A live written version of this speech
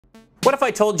What if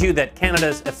I told you that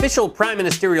Canada's official prime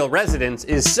ministerial residence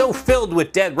is so filled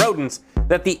with dead rodents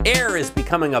that the air is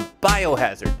becoming a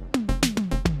biohazard?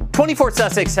 24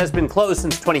 Sussex has been closed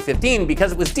since 2015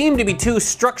 because it was deemed to be too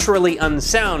structurally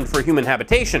unsound for human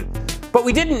habitation. But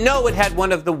we didn't know it had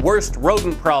one of the worst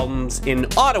rodent problems in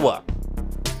Ottawa.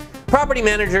 Property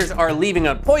managers are leaving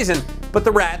out poison, but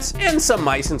the rats, and some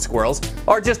mice and squirrels,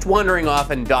 are just wandering off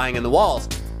and dying in the walls,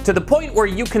 to the point where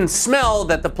you can smell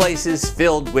that the place is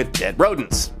filled with dead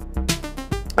rodents.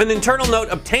 An internal note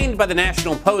obtained by the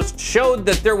National Post showed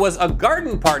that there was a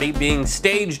garden party being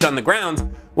staged on the grounds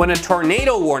when a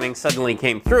tornado warning suddenly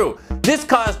came through. This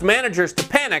caused managers to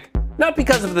panic, not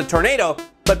because of the tornado,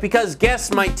 but because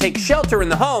guests might take shelter in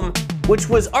the home, which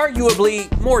was arguably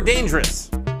more dangerous.